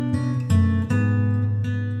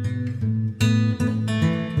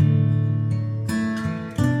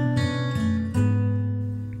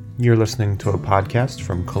You're listening to a podcast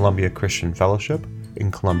from Columbia Christian Fellowship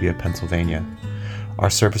in Columbia, Pennsylvania.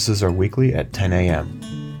 Our services are weekly at 10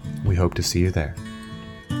 a.m. We hope to see you there.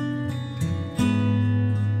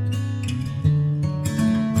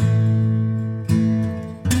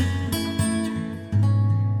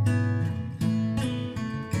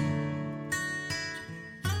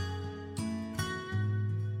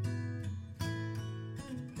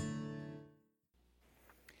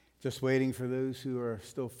 Just waiting for those who are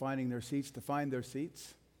still finding their seats to find their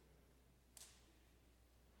seats.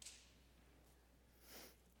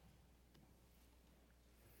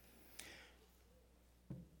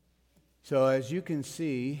 So as you can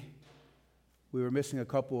see, we were missing a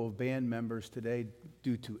couple of band members today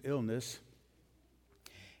due to illness.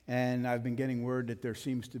 And I've been getting word that there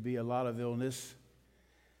seems to be a lot of illness.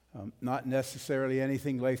 Not necessarily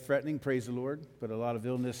anything life-threatening, praise the Lord, but a lot of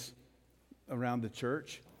illness around the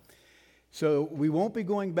church. So we won't be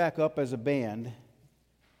going back up as a band.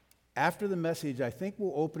 After the message, I think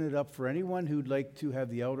we'll open it up for anyone who'd like to have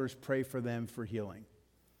the elders pray for them for healing.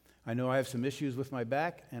 I know I have some issues with my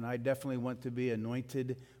back, and I definitely want to be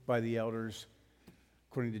anointed by the elders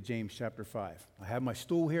according to James chapter 5. I have my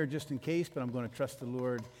stool here just in case, but I'm going to trust the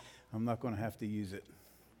Lord. I'm not going to have to use it.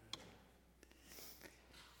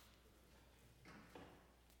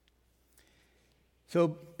 So,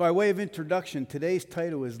 by way of introduction, today's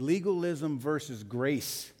title is Legalism versus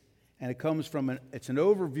Grace, and it comes from it's an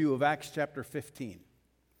overview of Acts chapter 15.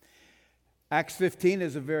 Acts 15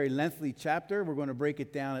 is a very lengthy chapter. We're going to break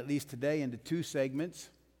it down, at least today, into two segments.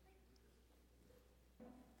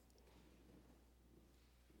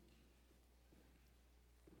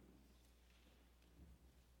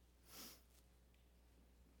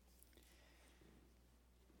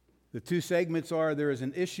 The two segments are, there is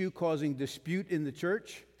an issue causing dispute in the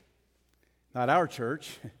church, not our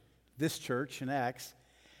church, this church in Acts.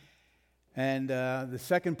 And the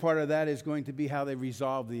second part of that is going to be how they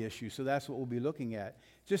resolve the issue. So that's what we'll be looking at.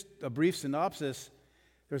 Just a brief synopsis.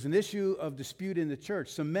 There's an issue of dispute in the church.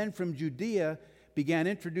 Some men from Judea began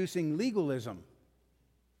introducing legalism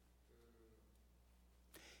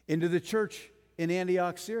into the church in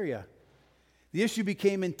Antioch, Syria. The issue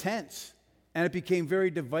became intense. And it became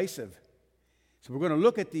very divisive. So we're going to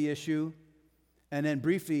look at the issue and then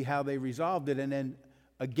briefly how they resolved it. And then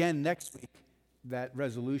again next week, that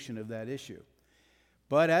resolution of that issue.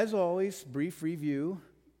 But as always, brief review,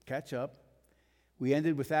 catch up. We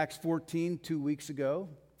ended with Acts 14 2 weeks ago,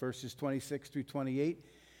 verses 26 through 28.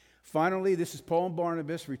 Finally, this is Paul and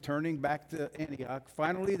Barnabas returning back to Antioch.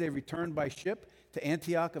 Finally, they returned by ship to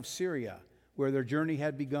Antioch of Syria, where their journey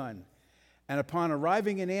had begun. And upon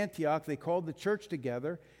arriving in Antioch, they called the church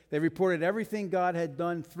together. They reported everything God had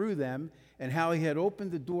done through them and how he had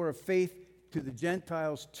opened the door of faith to the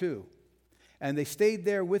Gentiles too. And they stayed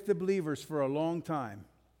there with the believers for a long time.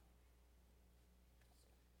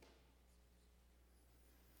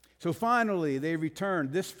 So finally, they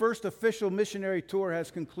returned. This first official missionary tour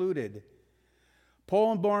has concluded.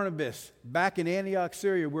 Paul and Barnabas back in Antioch,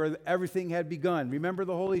 Syria, where everything had begun. Remember,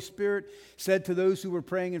 the Holy Spirit said to those who were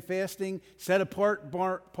praying and fasting, set apart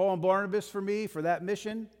Paul and Barnabas for me for that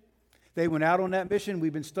mission. They went out on that mission.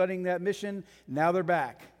 We've been studying that mission. Now they're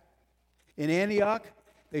back. In Antioch,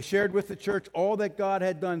 they shared with the church all that God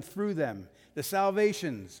had done through them. The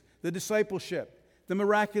salvations, the discipleship, the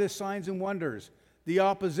miraculous signs and wonders, the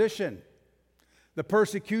opposition, the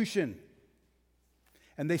persecution.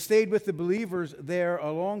 And they stayed with the believers there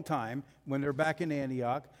a long time when they're back in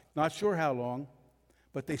Antioch. Not sure how long,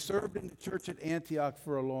 but they served in the church at Antioch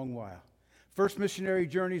for a long while. First missionary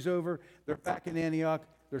journey's over. They're back in Antioch.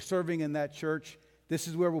 They're serving in that church. This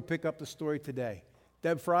is where we'll pick up the story today.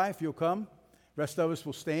 Deb Fry, if you'll come. Rest of us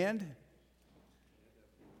will stand.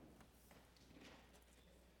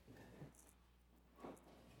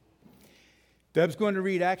 Deb's going to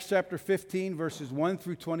read Acts chapter 15, verses 1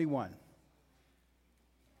 through 21.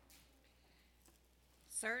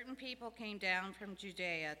 Certain people came down from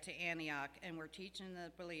Judea to Antioch and were teaching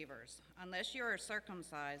the believers, unless you are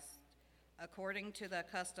circumcised according to the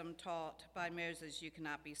custom taught by Moses, you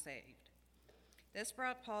cannot be saved. This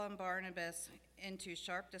brought Paul and Barnabas into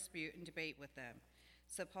sharp dispute and debate with them.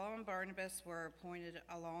 So Paul and Barnabas were appointed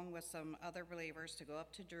along with some other believers to go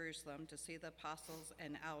up to Jerusalem to see the apostles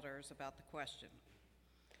and elders about the question.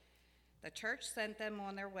 The church sent them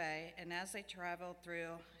on their way, and as they traveled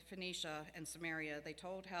through Phoenicia and Samaria, they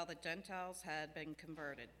told how the Gentiles had been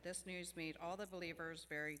converted. This news made all the believers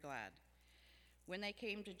very glad. When they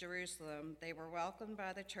came to Jerusalem, they were welcomed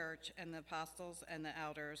by the church and the apostles and the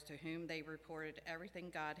elders, to whom they reported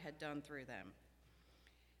everything God had done through them.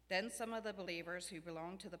 Then some of the believers who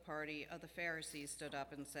belonged to the party of the Pharisees stood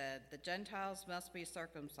up and said, "The Gentiles must be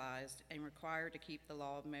circumcised and required to keep the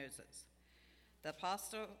law of Moses." The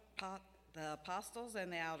apostles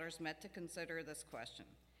and the elders met to consider this question.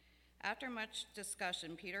 After much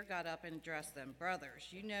discussion, Peter got up and addressed them.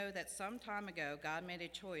 "Brothers, you know that some time ago God made a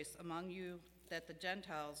choice among you that the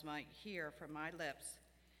Gentiles might hear from my lips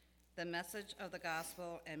the message of the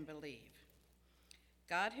gospel and believe.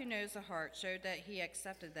 God, who knows the heart, showed that he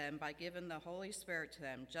accepted them by giving the Holy Spirit to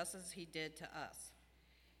them, just as he did to us.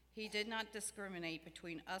 He did not discriminate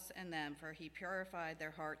between us and them, for he purified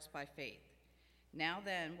their hearts by faith. Now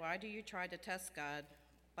then, why do you try to test God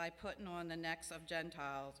by putting on the necks of the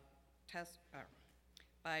Gentiles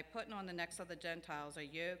a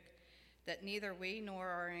yoke that neither we nor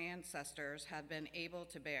our ancestors have been able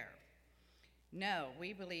to bear? No,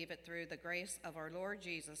 we believe it through the grace of our Lord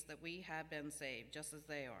Jesus that we have been saved, just as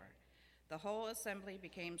they are." The whole assembly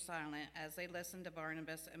became silent as they listened to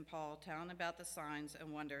Barnabas and Paul telling about the signs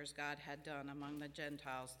and wonders God had done among the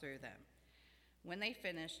Gentiles through them. When they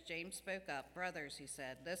finished, James spoke up. "Brothers," he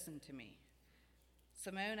said, "listen to me.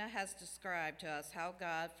 Simona has described to us how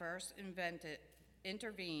God first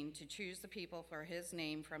intervened to choose the people for his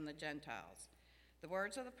name from the Gentiles. The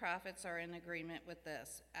words of the prophets are in agreement with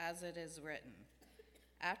this, as it is written,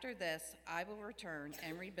 'After this I will return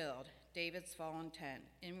and rebuild David's fallen tent.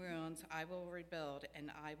 In ruins I will rebuild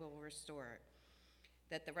and I will restore it,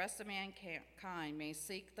 that the rest of mankind may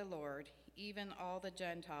seek the Lord, even all the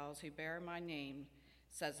Gentiles who bear my name,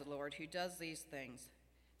 says the Lord, who does these things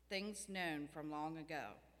known from long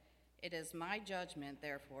ago. It is my judgment,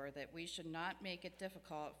 therefore, that we should not make it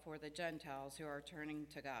difficult for the Gentiles who are turning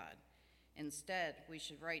to God. Instead, we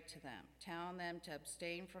should write to them, telling them to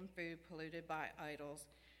abstain from food polluted by idols,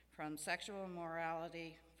 from sexual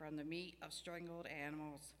immorality, from the meat of strangled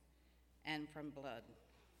animals, and from blood.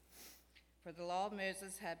 For the law of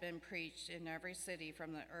Moses had been preached in every city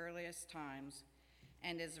from the earliest times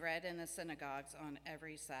and is read in the synagogues on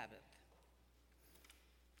every Sabbath."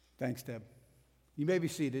 Thanks, Deb. You may be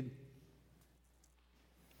seated.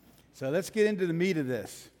 So let's get into the meat of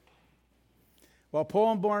this. While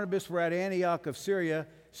Paul and Barnabas were at Antioch of Syria,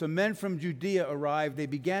 some men from Judea arrived. They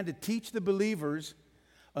began to teach the believers,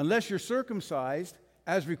 unless you're circumcised,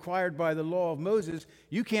 as required by the law of Moses,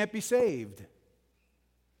 you can't be saved.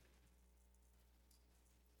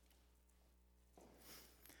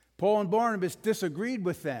 Paul and Barnabas disagreed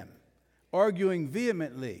with them, arguing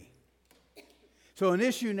vehemently. So an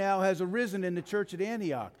issue now has arisen in the church at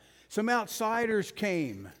Antioch. Some outsiders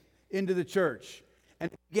came into the church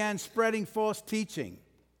and began spreading false teaching.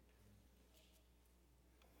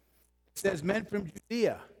 It says men from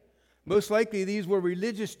Judea. Most likely these were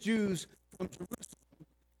religious Jews from Jerusalem.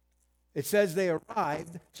 It says they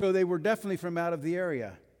arrived, so they were definitely from out of the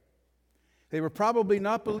area. They were probably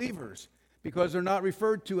not believers because they're not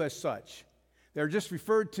referred to as such. They're just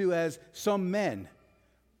referred to as some men.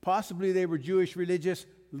 Possibly they were Jewish religious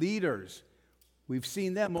leaders. We've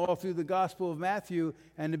seen them all through the Gospel of Matthew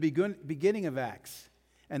and the beginning of Acts,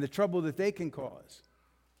 and the trouble that they can cause.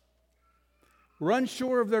 We're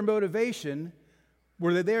unsure of their motivation.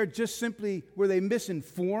 Were they there just simply, were they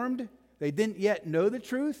misinformed? They didn't yet know the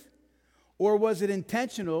truth? Or was it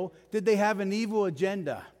intentional? Did they have an evil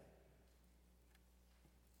agenda?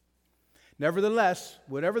 Nevertheless,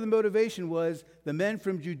 whatever the motivation was, the men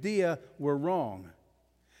from Judea were wrong.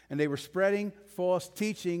 And they were spreading false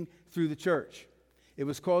teaching through the church. It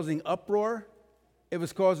was causing uproar. It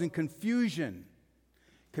was causing confusion.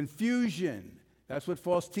 Confusion. That's what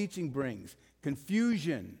false teaching brings.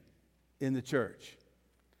 Confusion in the church.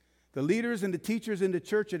 The leaders and the teachers in the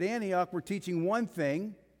church at Antioch were teaching one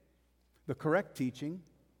thing, the correct teaching.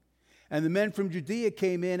 And the men from Judea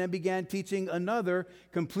came in and began teaching another,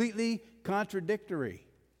 completely contradictory.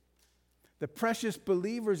 The precious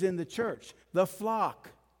believers in the church, the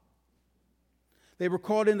flock, they were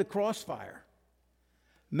caught in the crossfire.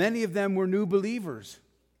 Many of them were new believers.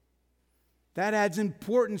 That adds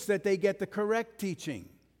importance that they get the correct teaching.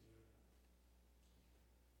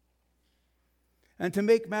 And to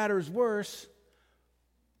make matters worse,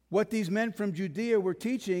 what these men from Judea were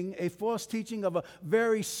teaching, a false teaching of a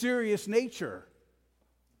very serious nature.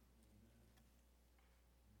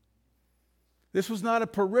 This was not a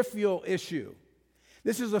peripheral issue.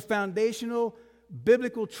 This is a foundational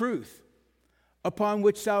biblical truth upon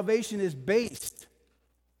which salvation is based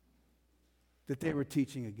that they were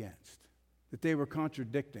teaching against, that they were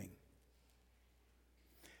contradicting.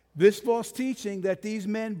 This false teaching that these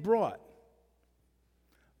men brought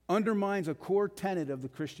undermines a core tenet of the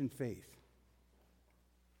Christian faith.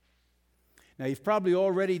 Now, you've probably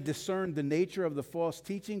already discerned the nature of the false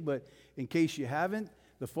teaching, but in case you haven't,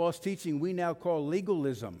 the false teaching we now call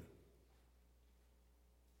legalism.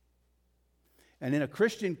 And in a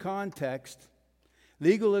Christian context,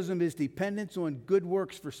 legalism is dependence on good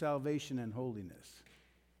works for salvation and holiness.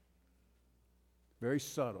 Very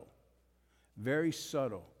subtle, very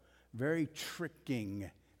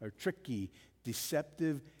tricky,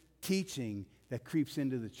 deceptive teaching that creeps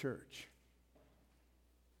into the church.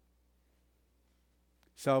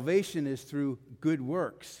 Salvation is through good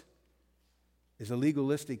works, is a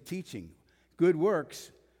legalistic teaching. Good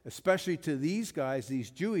works, especially to these guys,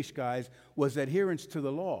 these Jewish guys, was adherence to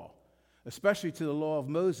the law, especially to the law of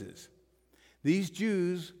Moses. These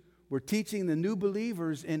Jews were teaching the new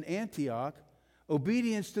believers in Antioch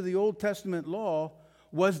obedience to the Old Testament law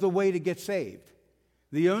was the way to get saved,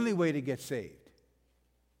 the only way to get saved.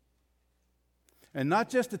 And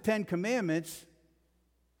not just the Ten Commandments,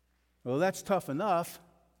 well, that's tough enough.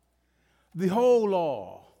 The whole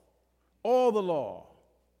law, all the law,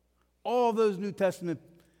 all those New Testament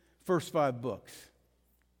first 5 books.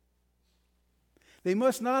 They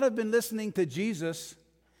must not have been listening to Jesus,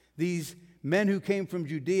 these men who came from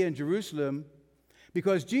Judea and Jerusalem,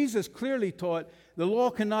 because Jesus clearly taught the law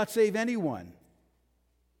cannot save anyone.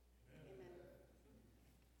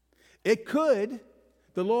 The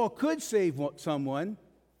law could save someone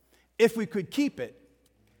if we could keep it.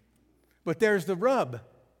 But there's the rub.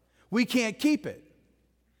 We can't keep it.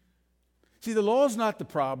 See, the law is not the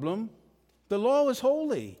problem. The law is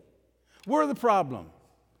holy. We're the problem.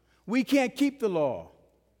 We can't keep the law.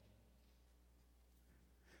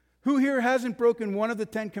 Who here hasn't broken one of the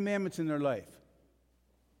 10 commandments in their life?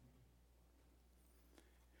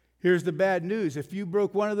 Here's the bad news. If you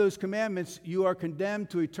broke one of those commandments, you are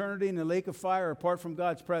condemned to eternity in the lake of fire apart from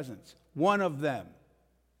God's presence. One of them.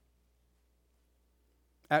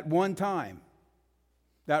 At one time.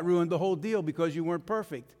 That ruined the whole deal because you weren't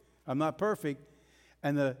perfect. I'm not perfect.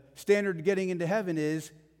 And the standard of getting into heaven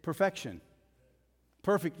is perfection.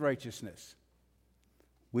 Perfect righteousness.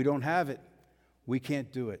 We don't have it. We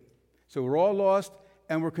can't do it. So we're all lost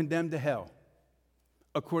and we're condemned to hell.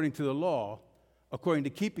 According to the law, according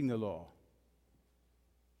to keeping the law,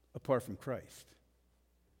 apart from Christ.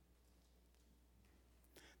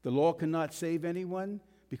 The law cannot save anyone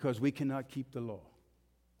because we cannot keep the law.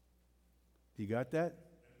 You got that?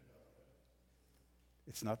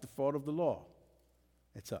 It's not the fault of the law.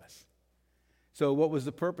 It's us. So what was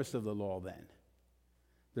the purpose of the law then?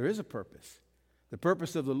 There is a purpose. The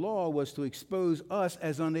purpose of the law was to expose us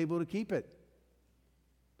as unable to keep it.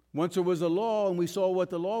 Once there was a law and we saw what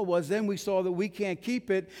the law was, then we saw that we can't keep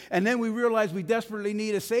it, and then we realized we desperately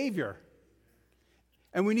need a Savior.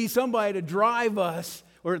 And we need somebody to drive us,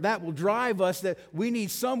 or that will drive us, that we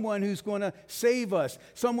need someone who's going to save us,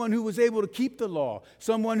 someone who was able to keep the law,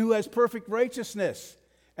 someone who has perfect righteousness,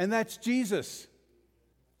 and that's Jesus.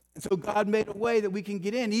 And so God made a way that we can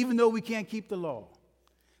get in, even though we can't keep the law.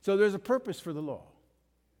 So there's a purpose for the law.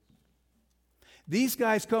 These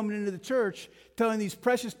guys coming into the church telling these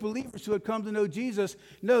precious believers who had come to know Jesus,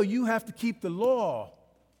 no, you have to keep the law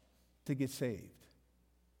to get saved.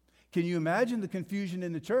 Can you imagine the confusion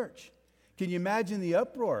in the church? Can you imagine the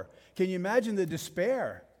uproar? Can you imagine the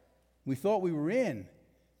despair we thought we were in,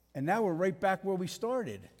 and now we're right back where we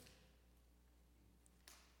started?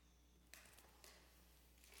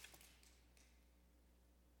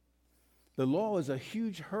 The law is a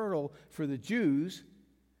huge hurdle for the Jews,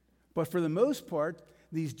 but for the most part,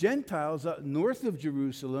 these Gentiles up north of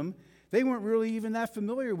Jerusalem, they weren't really even that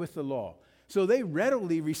familiar with the law. So they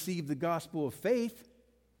readily received the gospel of faith.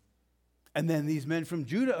 And then these men from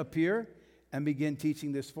Judah appear and begin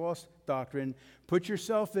teaching this false doctrine. Put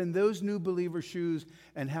yourself in those new believers' shoes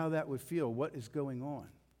and how that would feel. What is going on?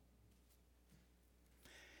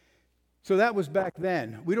 So that was back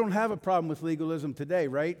then. We don't have a problem with legalism today,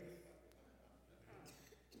 right?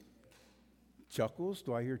 Chuckles?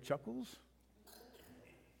 Do I hear chuckles?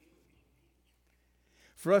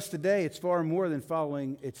 For us today, it's far more than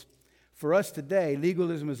following. For us today,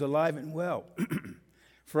 legalism is alive and well.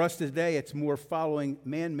 For us today, it's more following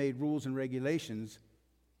man-made rules and regulations,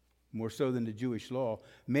 more so than the Jewish law.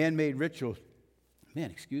 Man-made rituals,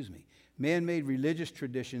 man-made religious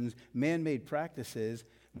traditions, man-made practices,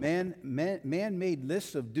 man-made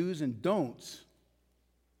lists of do's and don'ts.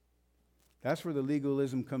 That's where the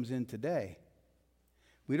legalism comes in today.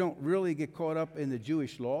 We don't really get caught up in the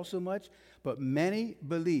Jewish law so much, but many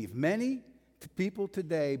people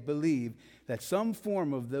today believe that some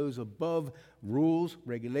form of those above rules,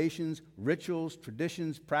 regulations, rituals,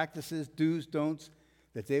 traditions, practices, do's, don'ts,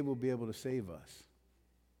 that they will be able to save us.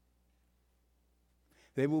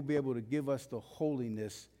 They will be able to give us the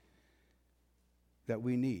holiness that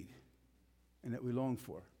we need and that we long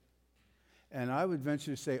for. And I would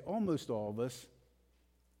venture to say almost all of us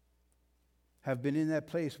have been in that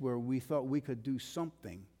place where we thought we could do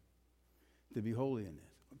something to be holy in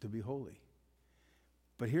it, to be holy.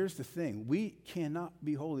 But here's the thing. We cannot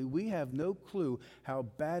be holy. We have no clue how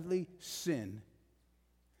badly sin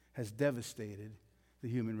has devastated the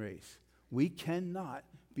human race. We cannot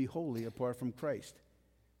be holy apart from Christ.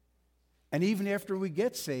 And even after we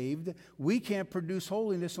get saved, we can't produce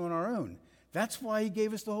holiness on our own. That's why he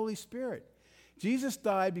gave us the Holy Spirit. Jesus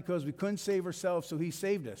died because we couldn't save ourselves, so he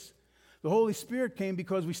saved us. The Holy Spirit came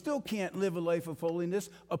because we still can't live a life of holiness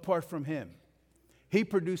apart from him. He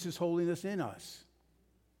produces holiness in us.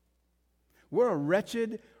 We're a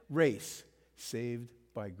wretched race saved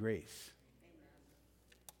by grace.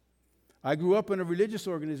 I grew up in a religious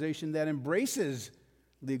organization that embraces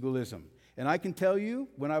legalism. And I can tell you,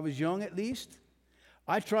 when I was young at least,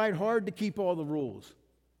 I tried hard to keep all the rules,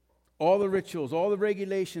 all the rituals, all the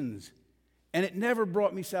regulations, and it never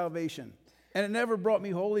brought me salvation, and it never brought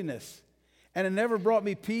me holiness, and it never brought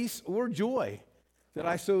me peace or joy that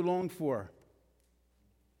I so longed for.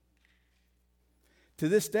 To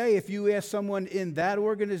this day, if you ask someone in that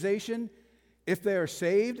organization if they are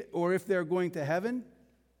saved or if they're going to heaven,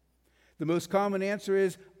 the most common answer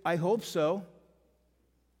is, I hope so.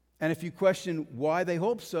 And if you question why they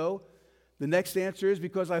hope so, the next answer is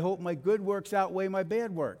because I hope my good works outweigh my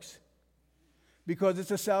bad works. Because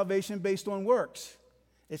it's a salvation based on works.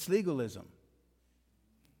 It's legalism.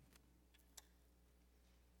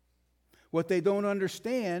 What they don't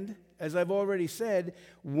understand, as I've already said,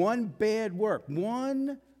 one bad work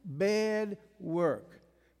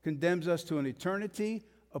condemns us to an eternity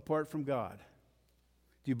apart from God.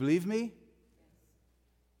 Do you believe me?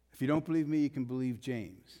 If you don't believe me, you can believe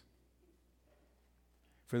James.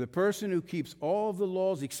 For the person who keeps all of the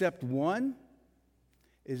laws except one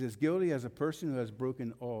is as guilty as a person who has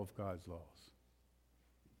broken all of God's laws.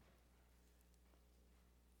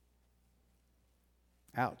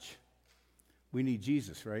 Ouch. We need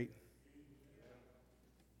Jesus, right?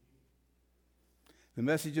 The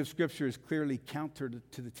message of Scripture is clearly counter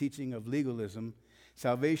to the teaching of legalism.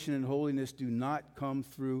 Salvation and holiness do not come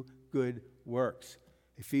through good works.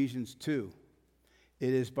 Ephesians 2.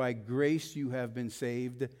 It is by grace you have been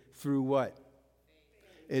saved through what?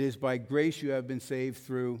 It is by grace you have been saved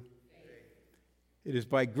through. It is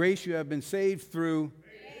by grace you have been saved through.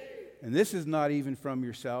 And this is not even from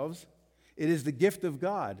yourselves. It is the gift of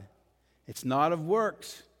God. It's not of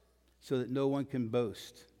works, so that no one can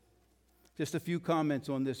boast. Just a few comments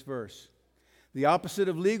on this verse. The opposite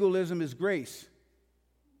of legalism is grace.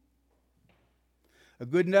 A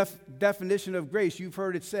good definition of grace, you've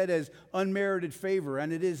heard it said as unmerited favor,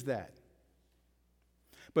 and it is that.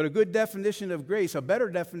 But a good definition of grace, a better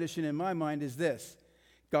definition in my mind, is this: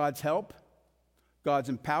 God's help, God's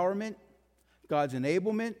empowerment, God's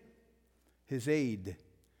enablement, his aid.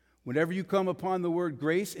 Whenever you come upon the word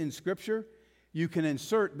grace in Scripture, you can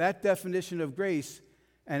insert that definition of grace,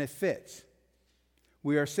 and it fits.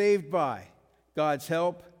 We are saved by God's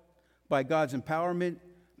help, by God's empowerment,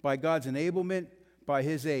 by God's enablement, by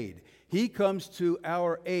his aid. He comes to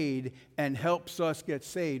our aid and helps us get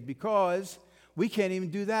saved because we can't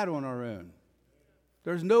even do that on our own.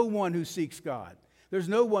 There's no one who seeks God. There's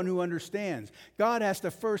no one who understands. God has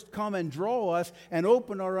to first come and draw us and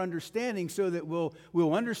open our understanding so that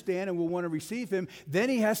we'll understand and we'll want to receive him. Then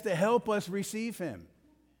he has to help us receive him.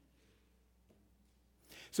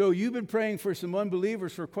 So you've been praying for some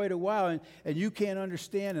unbelievers for quite a while, and you can't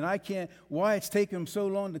understand, and I can't, why it's taken them so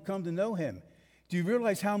long to come to know him. Do you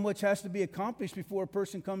realize how much has to be accomplished before a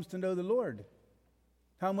person comes to know the Lord?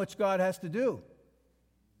 How much God has to do?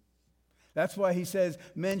 That's why he says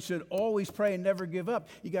men should always pray and never give up.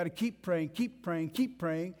 You got to keep praying, keep praying, keep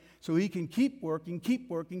praying, so he can keep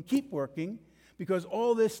working, because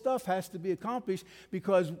all this stuff has to be accomplished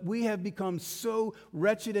because we have become so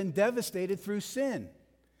wretched and devastated through sin.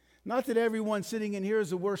 Not that everyone sitting in here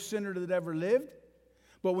is the worst sinner that ever lived,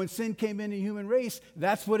 but when sin came into the human race,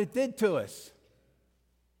 that's what it did to us.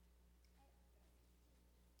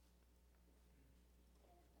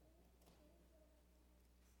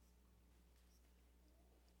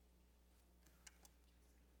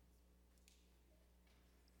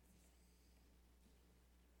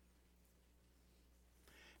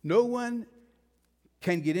 No one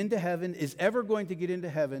can get into heaven, is ever going to get into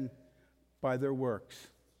heaven by their works.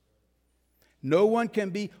 No one can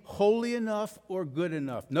be holy enough or good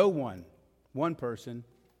enough. No one. One person,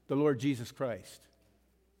 the Lord Jesus Christ.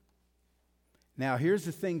 Now, here's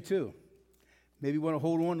the thing, too. Maybe you want to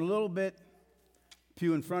hold on a little bit.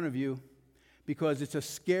 pew in front of you because it's a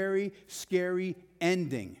scary, scary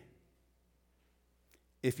ending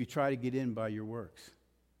if you try to get in by your works.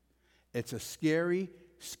 It's a scary,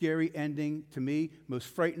 scary ending to me. Most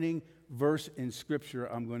frightening verse in Scripture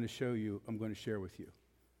I'm going to show you, I'm going to share with you.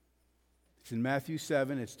 It's in Matthew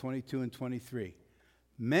 7, it's 22 and 23.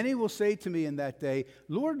 Many will say to me in that day,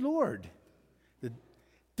 Lord, Lord,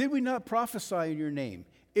 did we not prophesy in your name?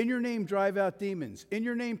 In your name drive out demons. In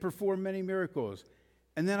your name perform many miracles.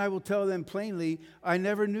 And then I will tell them plainly, I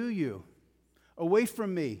never knew you. Away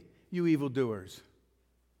from me, you evildoers.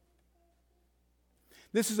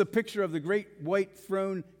 This is a picture of the great white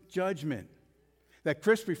throne judgment that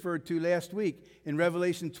Chris referred to last week in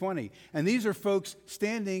Revelation 20. And these are folks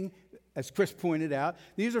standing, as Chris pointed out,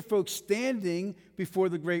 these are folks standing before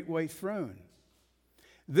the great white throne.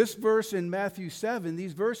 This verse in Matthew 7,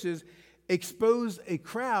 these verses expose a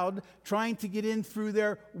crowd trying to get in through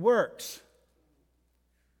their works.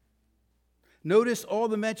 Notice all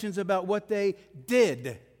the mentions about what they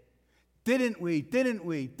did. Didn't we? Didn't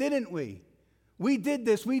we? Didn't we? We did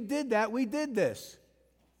this, we did that, we did this.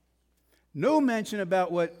 No mention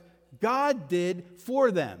about what God did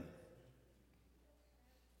for them.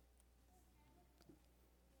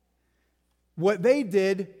 What they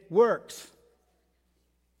did works.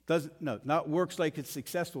 Not works like it's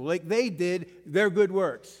successful. Like they did their good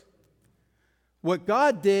works. What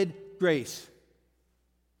God did, grace.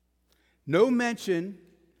 No mention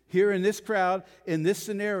here in this crowd, in this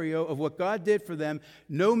scenario of what God did for them.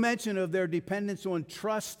 No mention of their dependence on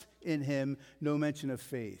trust in Him. No mention of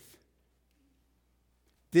faith.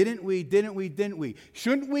 Didn't we? Didn't we? Didn't we?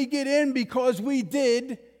 Shouldn't we get in because we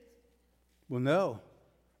did? Well, no.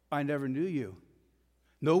 I never knew you.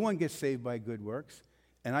 No one gets saved by good works.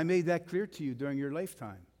 And I made that clear to you during your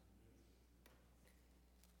lifetime.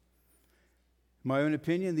 In my own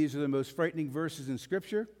opinion, these are the most frightening verses in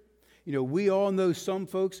Scripture. You know, we all know some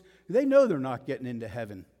folks, they know they're not getting into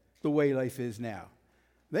heaven the way life is now.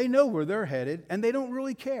 They know where they're headed, and they don't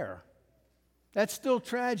really care. That's still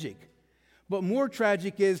tragic. But more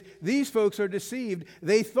tragic is these folks are deceived.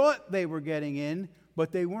 They thought they were getting in,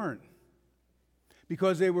 but they weren't.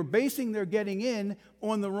 Because they were basing their getting in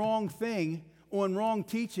on the wrong thing, on wrong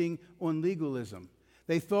teaching, on legalism.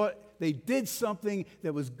 They thought they did something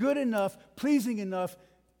that was good enough, pleasing enough,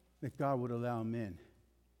 that God would allow them in.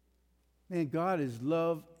 Man, God is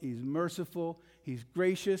love, He's merciful, He's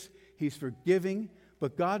gracious, He's forgiving,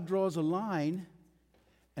 but God draws a line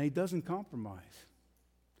and He doesn't compromise.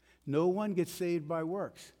 No one gets saved by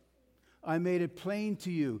works. I made it plain to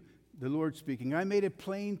you, the Lord speaking. I made it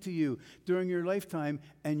plain to you during your lifetime,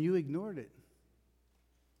 and you ignored it.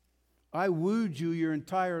 I wooed you your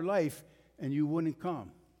entire life, and you wouldn't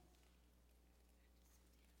come.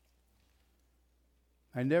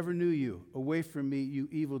 I never knew you. Away from me, you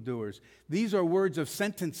evildoers. These are words of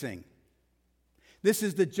sentencing. This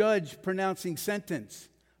is the judge pronouncing sentence.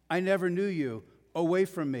 I never knew you. Away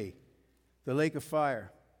from me. The lake of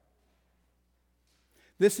fire.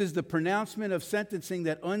 This is the pronouncement of sentencing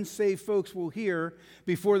that unsaved folks will hear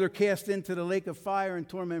before they're cast into the lake of fire and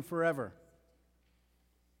torment forever.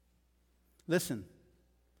 Listen.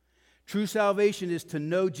 True salvation is to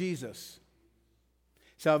know Jesus.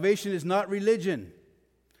 Salvation is not religion,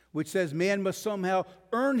 which says man must somehow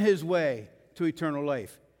earn his way to eternal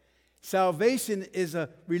life. Salvation is a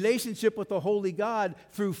relationship with the holy God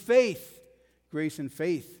through faith, grace and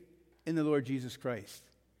faith in the Lord Jesus Christ.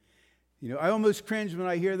 You know, I almost cringe when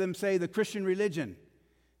I hear them say the Christian religion,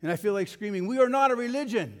 and I feel like screaming, we are not a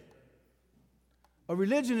religion. A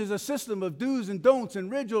religion is a system of do's and don'ts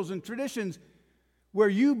and rituals and traditions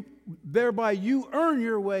where thereby you earn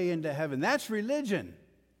your way into heaven. That's religion.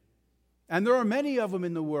 And there are many of them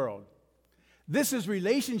in the world. This is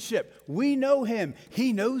relationship. We know Him.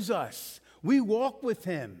 He knows us. We walk with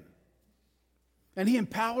Him. And He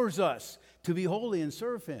empowers us to be holy and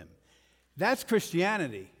serve Him. That's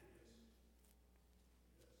Christianity.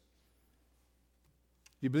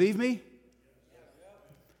 You believe me?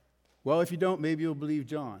 Well, if you don't, maybe you'll believe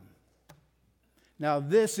John. Now,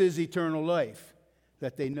 this is eternal life,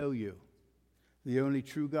 that they know you, the only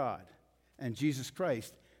true God, and Jesus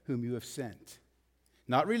Christ, whom you have sent.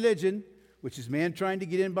 Not religion, which is man trying to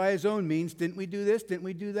get in by his own means. Didn't we do this? Didn't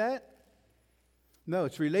we do that? No,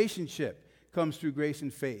 it's relationship. It comes through grace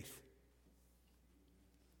and faith.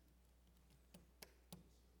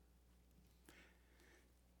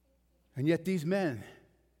 And yet these men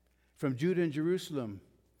from Judah and Jerusalem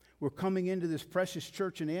were coming into this precious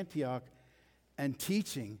church in Antioch and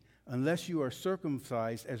teaching, unless you are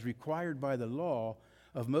circumcised as required by the law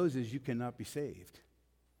of Moses, you cannot be saved.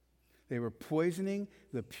 They were poisoning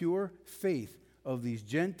the pure faith of these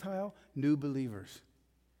Gentile new believers.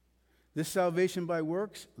 This salvation by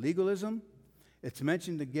works, legalism, it's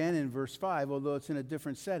mentioned again in verse 5, although it's in a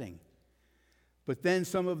different setting. But then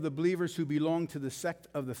some of the believers who belonged to the sect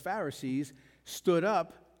of the Pharisees stood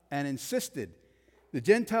up and insisted the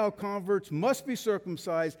Gentile converts must be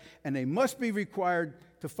circumcised and they must be required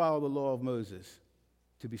to follow the law of Moses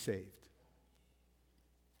to be saved.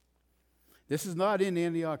 This is not in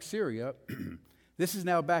Antioch, Syria. This is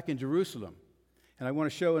now back in Jerusalem. And I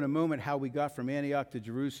want to show in a moment how we got from Antioch to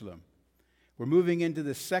Jerusalem. We're moving into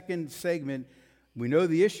the second segment. We know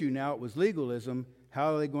the issue now. It was legalism.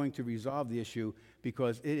 How are they going to resolve the issue?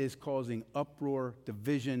 Because it is causing uproar,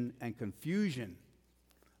 division, and confusion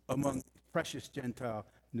among precious Gentile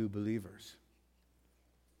new believers.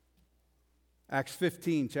 Acts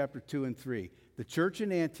 15, chapter 2 and 3. The church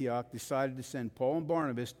in Antioch decided to send Paul and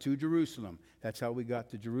Barnabas to Jerusalem. That's how we got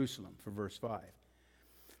to Jerusalem for verse 5.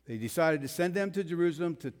 They decided to send them to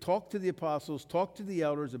Jerusalem to talk to the apostles, talk to the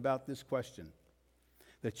elders about this question.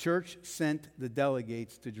 The church sent the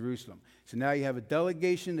delegates to Jerusalem. So now you have a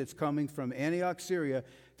delegation that's coming from Antioch, Syria,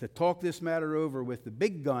 to talk this matter over with the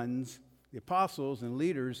big guns, the apostles and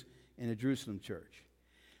leaders in the Jerusalem church.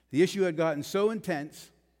 The issue had gotten so intense,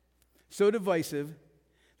 so divisive,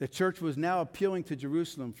 the church was now appealing to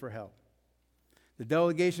Jerusalem for help. The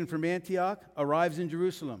delegation from Antioch arrives in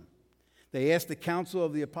Jerusalem. They ask the council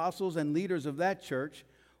of the apostles and leaders of that church,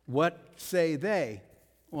 what say they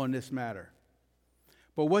on this matter?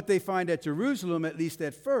 But what they find at Jerusalem, at least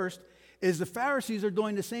at first, is the Pharisees are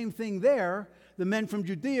doing the same thing there the men from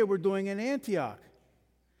Judea were doing in Antioch.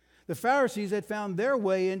 The Pharisees had found their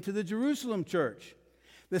way into the Jerusalem church.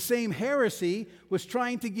 The same heresy was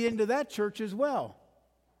trying to get into that church as well.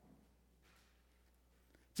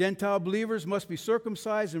 Gentile believers must be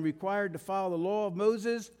circumcised and required to follow the law of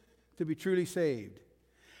Moses to be truly saved.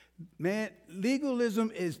 Man,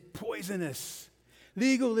 legalism is poisonous.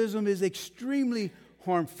 Legalism is extremely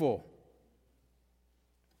harmful.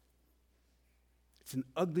 It's an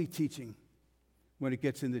ugly teaching when it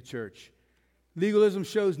gets in the church. Legalism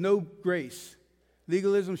shows no grace.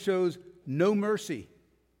 Legalism shows no mercy.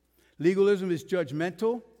 Legalism is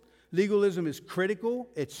judgmental. Legalism is critical.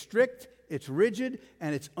 It's strict. It's rigid.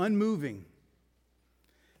 And it's unmoving.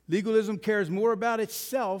 Legalism cares more about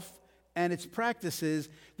itself and its practices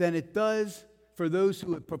than it does for those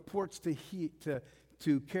who it purports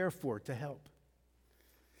to care for, to help.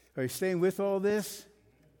 Are you staying with all this?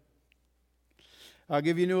 I'll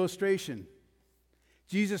give you an illustration.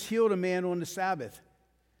 Jesus healed a man on the Sabbath.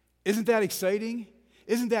 Isn't that exciting?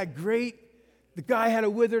 Isn't that great? The guy had a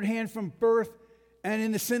withered hand from birth, and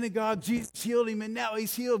in the synagogue, Jesus healed him, and now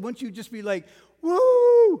he's healed. Wouldn't you just be like,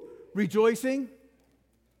 woo, rejoicing?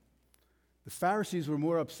 The Pharisees were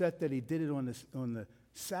more upset that he did it on the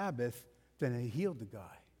Sabbath than he healed the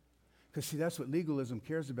guy. Because, see, that's what legalism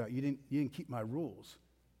cares about. You didn't keep my rules.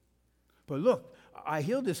 But look, I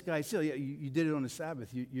healed this guy still. Yeah, you did it on the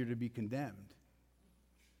Sabbath. You're to be condemned.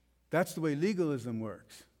 That's the way legalism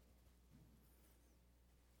works.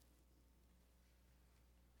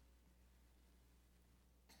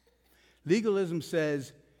 Legalism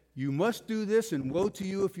says, you must do this and woe to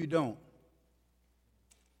you if you don't.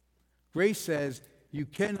 Grace says, you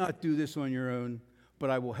cannot do this on your own, but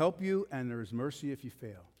I will help you and there is mercy if you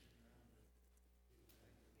fail.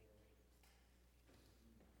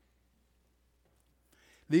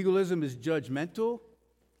 Legalism is judgmental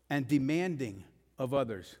and demanding of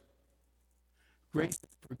others. Grace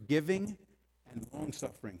is forgiving and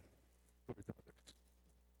long-suffering towards others.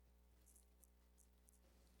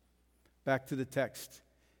 Back to the text.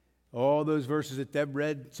 All those verses that Deb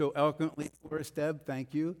read so eloquently for us, Deb,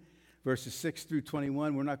 thank you. Verses 6 through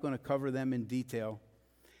 21, we're not going to cover them in detail.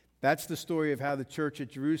 That's the story of how the church at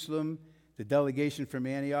Jerusalem, the delegation from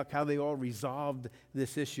Antioch, how they all resolved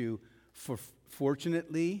this issue.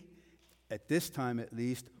 Fortunately, at this time at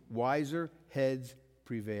least, wiser heads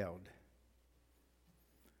prevailed.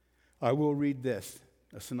 I will read this,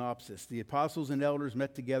 a synopsis. The apostles and elders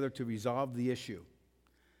met together to resolve the issue.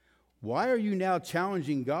 Why are you now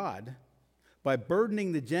challenging God by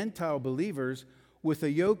burdening the Gentile believers with a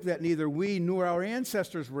yoke that neither we nor our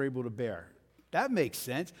ancestors were able to bear? That makes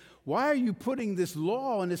sense. Why are you putting this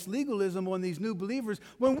law and this legalism on these new believers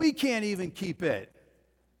when we can't even keep it?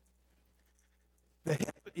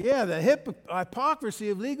 The hypocrisy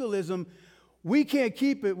of legalism. We can't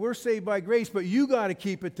keep it. We're saved by grace, but you got to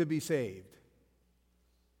keep it to be saved.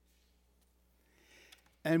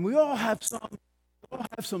 And we all have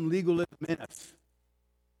some legalism in us.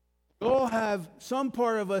 We all have some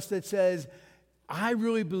part of us that says, I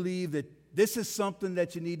really believe that this is something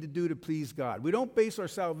that you need to do to please God. We don't base our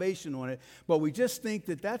salvation on it, but we just think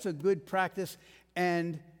that that's a good practice,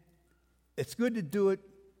 and it's good to do it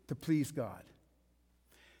to please God.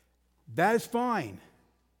 That is fine.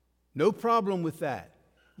 No problem with that.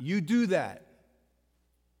 You do that.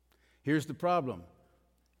 Here's the problem.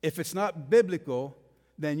 If it's not biblical,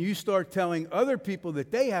 then you start telling other people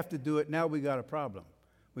that they have to do it. Now we got a problem.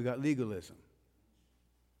 We got legalism.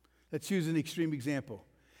 Let's use an extreme example.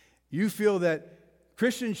 You feel that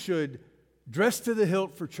Christians should dress to the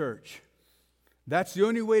hilt for church. That's the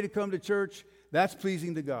only way to come to church. That's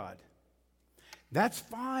pleasing to God. That's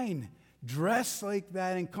fine. Dress like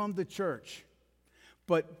that and come to church.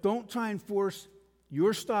 But don't try and force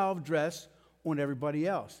your style of dress on everybody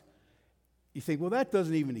else. You think, well, that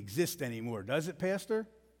doesn't even exist anymore, does it, Pastor?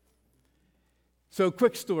 So,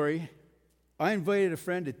 quick story. I invited a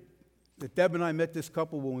friend that Deb and I met this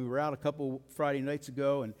couple when we were out a couple Friday nights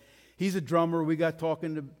ago, and he's a drummer. We got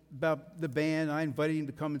talking about the band. I invited him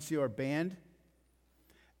to come and see our band.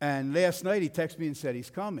 And last night he texted me and said he's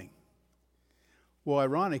coming. Well,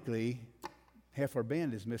 ironically, half our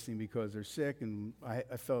band is missing because they're sick, and I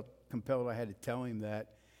felt compelled I had to tell him that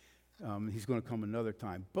he's going to come another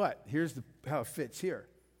time. But here's how it fits here.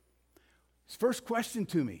 His first question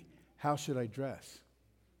to me, how should I dress?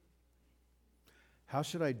 How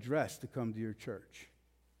should I dress to come to your church?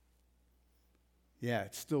 Yeah,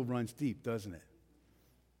 it still runs deep, doesn't it?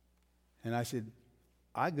 And I said,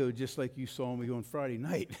 I go just like you saw me on Friday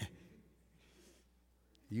night.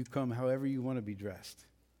 You come however you want to be dressed.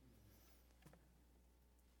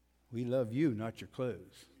 We love you, not your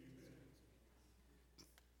clothes.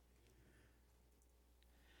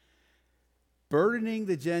 Burdening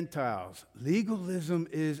the Gentiles. Legalism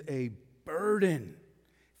is a burden.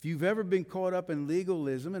 If you've ever been caught up in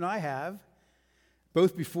legalism, and I have,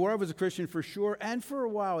 both before I was a Christian for sure, and for a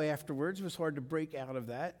while afterwards, it was hard to break out of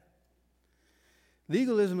that.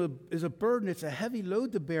 Legalism is a burden. It's a heavy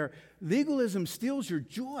load to bear. Legalism steals your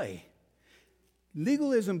joy.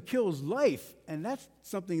 Legalism kills life, and that's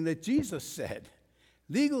something that Jesus said.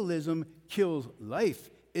 Legalism kills life.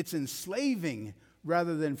 It's enslaving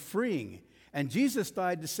rather than freeing. And Jesus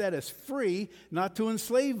died to set us free, not to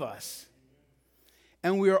enslave us.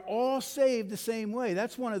 And we are all saved the same way.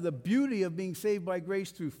 That's one of the beauty of being saved by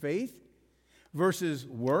grace through faith versus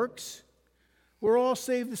works. We're all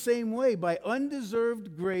saved the same way, by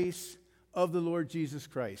undeserved grace of the Lord Jesus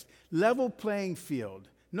Christ. Level playing field.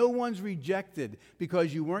 No one's rejected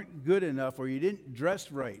because you weren't good enough or you didn't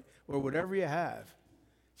dress right or whatever you have.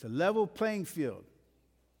 It's a level playing field.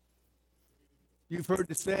 You've heard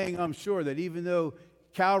the saying, I'm sure, that even though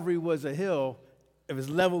Calvary was a hill, it was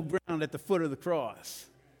level ground at the foot of the cross.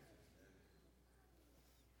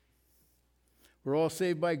 We're all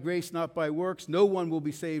saved by grace, not by works. No one will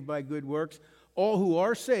be saved by good works. All who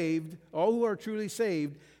are saved, all who are truly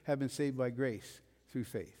saved, have been saved by grace through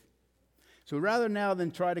faith. So rather now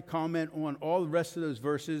than try to comment on all the rest of those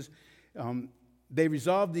verses, they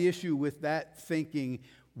resolved the issue with that thinking,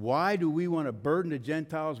 why do we want to burden the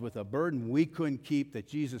Gentiles with a burden we couldn't keep that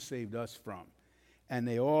Jesus saved us from? And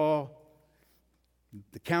they all,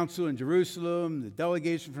 the council in Jerusalem, the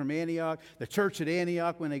delegation from Antioch, the church at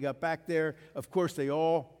Antioch when they got back there, of course they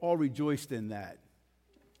all rejoiced in that.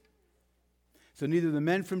 So neither the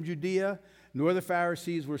men from Judea nor the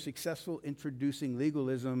Pharisees were successful introducing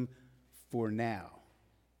legalism for now.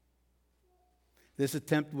 This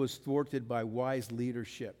attempt was thwarted by wise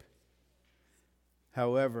leadership.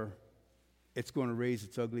 However, it's going to raise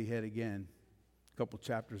its ugly head again a couple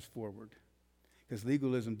chapters forward, because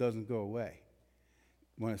legalism doesn't go away.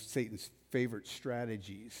 One of Satan's favorite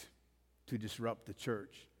strategies to disrupt the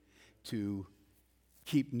church, to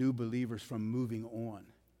keep new believers from moving on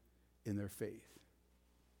in their faith.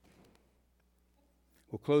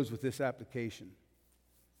 We'll close with this application.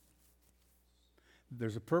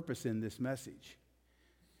 There's a purpose in this message.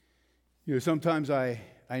 You know, sometimes I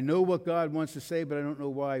know what God wants to say, but I don't know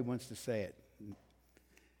why he wants to say it.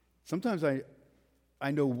 Sometimes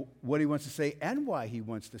I know what he wants to say and why he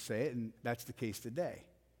wants to say it, and that's the case today.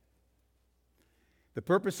 The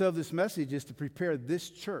purpose of this message is to prepare this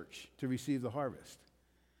church to receive the harvest,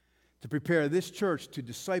 to prepare this church to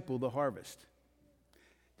disciple the harvest.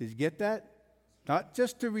 Did you get that? Not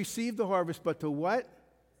just to receive the harvest, but to what?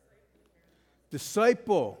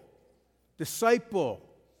 Disciple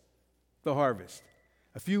the harvest.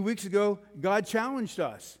 A few weeks ago, God challenged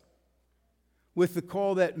us with the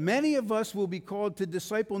call that many of us will be called to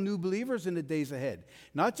disciple new believers in the days ahead.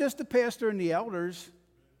 Not just the pastor and the elders.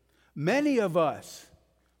 Many of us,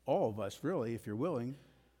 all of us really, if you're willing,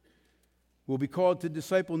 will be called to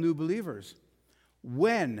disciple new believers.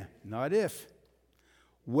 when, not if,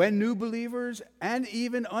 when new believers and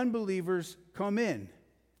even unbelievers come in,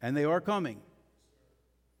 and they are coming,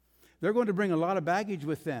 they're going to bring a lot of baggage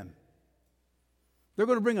with them. They're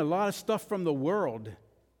going to bring a lot of stuff from the world.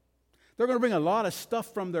 They're going to bring a lot of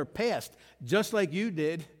stuff from their past, just like you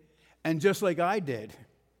did and just like I did.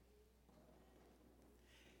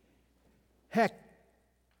 Heck,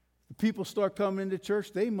 the people start coming into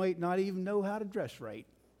church, they might not even know how to dress right.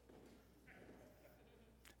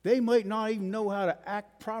 They might not even know how to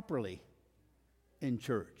act properly in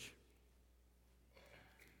church.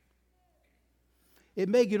 It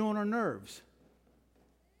may get on our nerves.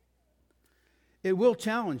 It will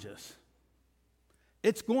challenge us.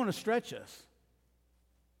 It's going to stretch us.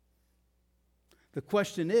 The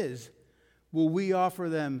question is, will we offer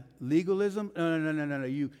them legalism? No.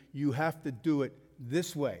 You have to do it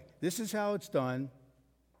this way. This is how it's done.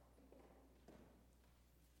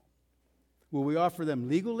 Will we offer them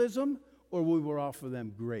legalism, or will we offer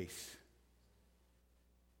them grace?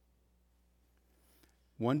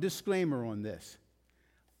 One disclaimer on this.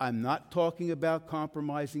 I'm not talking about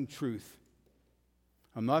compromising truth.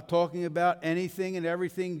 I'm not talking about anything and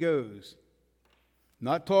everything goes. I'm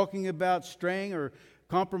not talking about straying or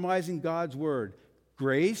compromising God's word.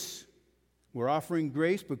 Grace, we're offering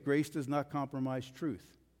grace, but grace does not compromise truth.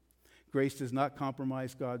 Grace does not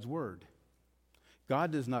compromise God's word.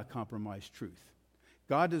 God does not compromise truth.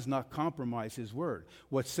 God does not compromise his word.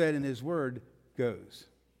 What's said in his word goes.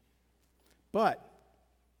 But,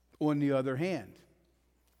 on the other hand,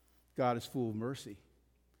 God is full of mercy.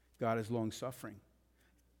 God is long-suffering.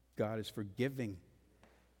 God is forgiving.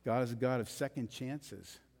 God is a God of second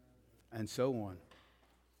chances, and so on.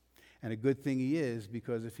 And a good thing he is,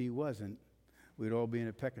 because if he wasn't, we'd all be in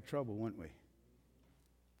a peck of trouble, wouldn't we?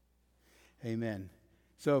 Amen.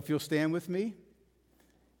 So if you'll stand with me,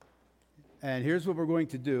 and here's what we're going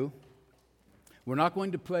to do. We're not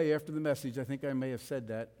going to play after the message. I think I may have said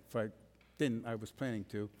that. If I didn't, I was planning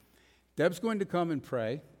to. Deb's going to come and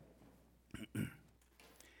pray.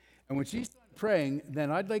 And when she's done praying, then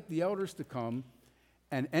I'd like the elders to come,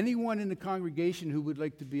 and anyone in the congregation who would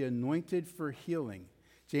like to be anointed for healing.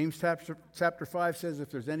 James chapter 5 says, if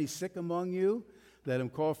there's any sick among you, let him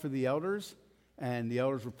call for the elders, and the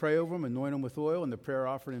elders will pray over them, anoint them with oil, and the prayer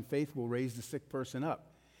offered in faith will raise the sick person up.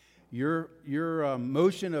 Your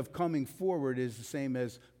motion of coming forward is the same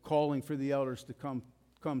as calling for the elders to come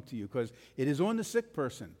to you, because it is on the sick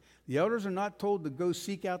person. The elders are not told to go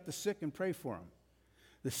seek out the sick and pray for them.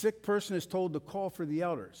 The sick person is told to call for the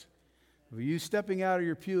elders. You stepping out of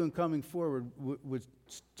your pew and coming forward would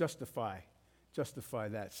justify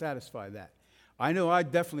that, satisfy that. I know I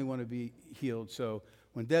definitely want to be healed, so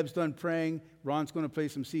when Deb's done praying, Ron's going to play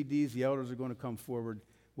some CDs, the elders are going to come forward.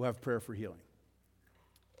 We'll have prayer for healing.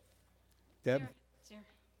 Deb? Sir.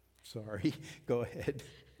 Sorry, go ahead.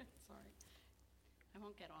 Sorry. I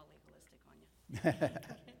won't get all legalistic on you.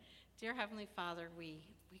 Dear Heavenly Father, we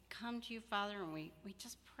come to you, Father, and we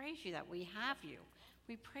just praise you that we have you.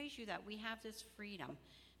 We praise you that we have this freedom.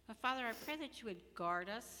 But Father, I pray that you would guard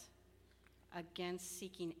us against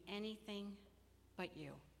seeking anything but you.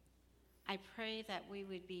 I pray that we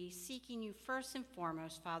would be seeking you first and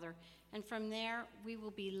foremost, Father, and from there we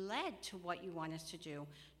will be led to what you want us to do,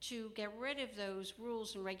 to get rid of those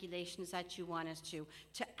rules and regulations that you want us to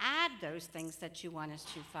add those things that you want us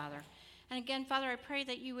to, Father. And again, Father, I pray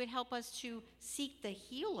that you would help us to seek the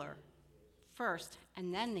healer first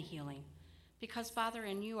and then the healing. Because, Father,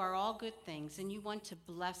 in you are all good things, and you want to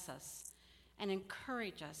bless us and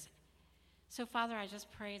encourage us. So, Father, I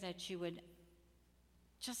just pray that you would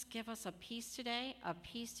just give us a peace today, a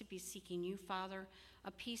peace to be seeking you, Father,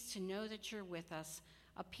 a peace to know that you're with us,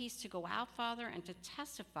 a peace to go out, Father, and to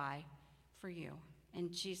testify for you.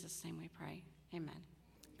 In Jesus' name we pray. Amen.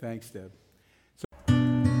 Thanks, Deb.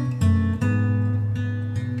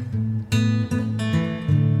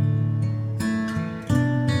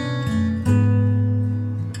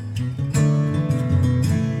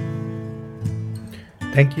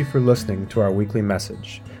 Thank you for listening to our weekly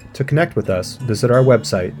message. To connect with us, visit our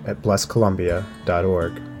website at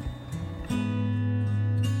blesscolumbia.org.